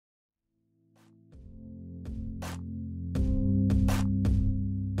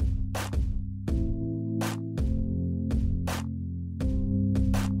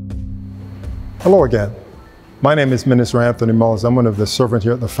Hello again. My name is Minister Anthony Mullings. I'm one of the servants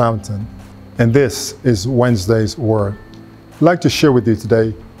here at the Fountain, and this is Wednesday's Word. I'd like to share with you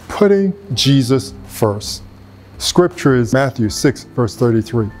today, putting Jesus first. Scripture is Matthew 6, verse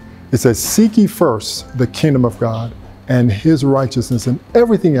 33. It says, "Seek ye first the kingdom of God and His righteousness, and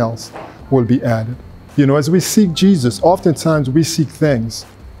everything else will be added." You know, as we seek Jesus, oftentimes we seek things,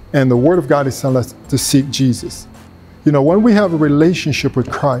 and the Word of God is telling us to seek Jesus. You know, when we have a relationship with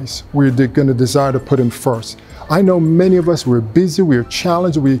Christ, we're going to desire to put Him first. I know many of us, we're busy, we're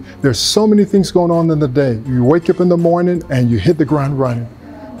challenged, there's so many things going on in the day. You wake up in the morning and you hit the ground running.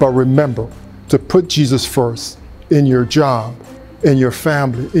 But remember to put Jesus first in your job, in your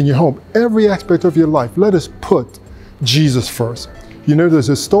family, in your home, every aspect of your life. Let us put Jesus first. You know, there's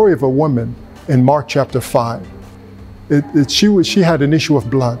a story of a woman in Mark chapter 5. She had an issue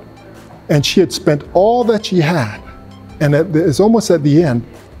of blood, and she had spent all that she had. And it's almost at the end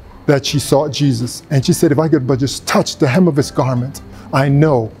that she saw Jesus. And she said, if I could but just touch the hem of His garment, I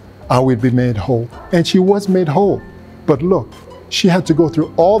know I would be made whole. And she was made whole. But look, she had to go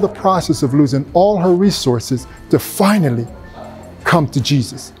through all the process of losing all her resources to finally come to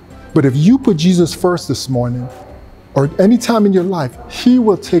Jesus. But if you put Jesus first this morning, or any time in your life, He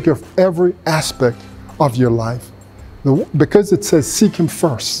will take care of every aspect of your life. Because it says, seek Him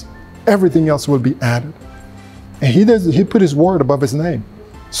first, everything else will be added. And He put His word above His name.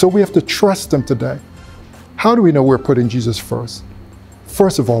 So we have to trust Him today. How do we know we're putting Jesus first?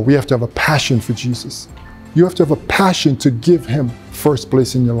 First of all, we have to have a passion for Jesus. You have to have a passion to give Him first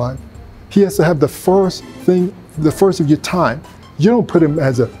place in your life. He has to have the first of your time. You don't put Him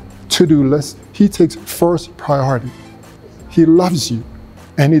as a to-do list. He takes first priority. He loves you,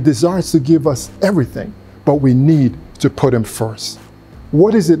 and He desires to give us everything, but we need to put Him first.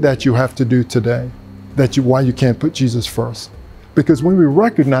 What is it that you have to do today why you can't put Jesus first? Because when we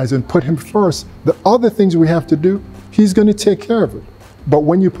recognize and put Him first, the other things we have to do, He's going to take care of it. But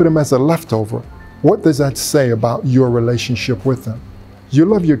when you put Him as a leftover, what does that say about your relationship with Him? You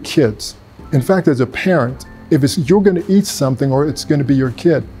love your kids. In fact, as a parent, if you're going to eat something or it's going to be your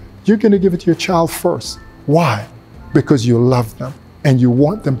kid, you're going to give it to your child first. Why? Because you love them and you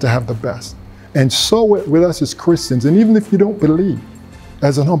want them to have the best. And so with us as Christians, and even if you don't believe,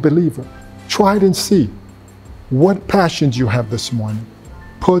 as an unbeliever, try it and see what passions you have this morning.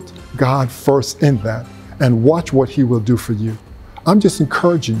 Put God first in that and watch what He will do for you. I'm just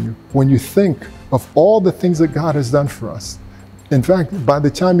encouraging you, when you think of all the things that God has done for us. In fact, by the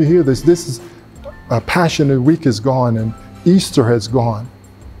time you hear this is Passion Week is gone and Easter has gone.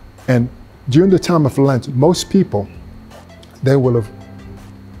 And during the time of Lent, most people, they will have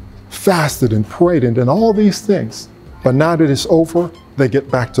fasted and prayed and done all these things. But now that it's over, they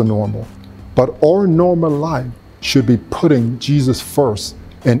get back to normal. But our normal life should be putting Jesus first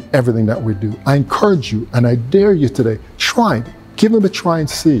in everything that we do. I encourage you and I dare you today, try it. Give Him a try and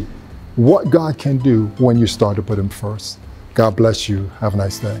see what God can do when you start to put Him first. God bless you. Have a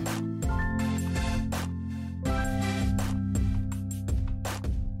nice day.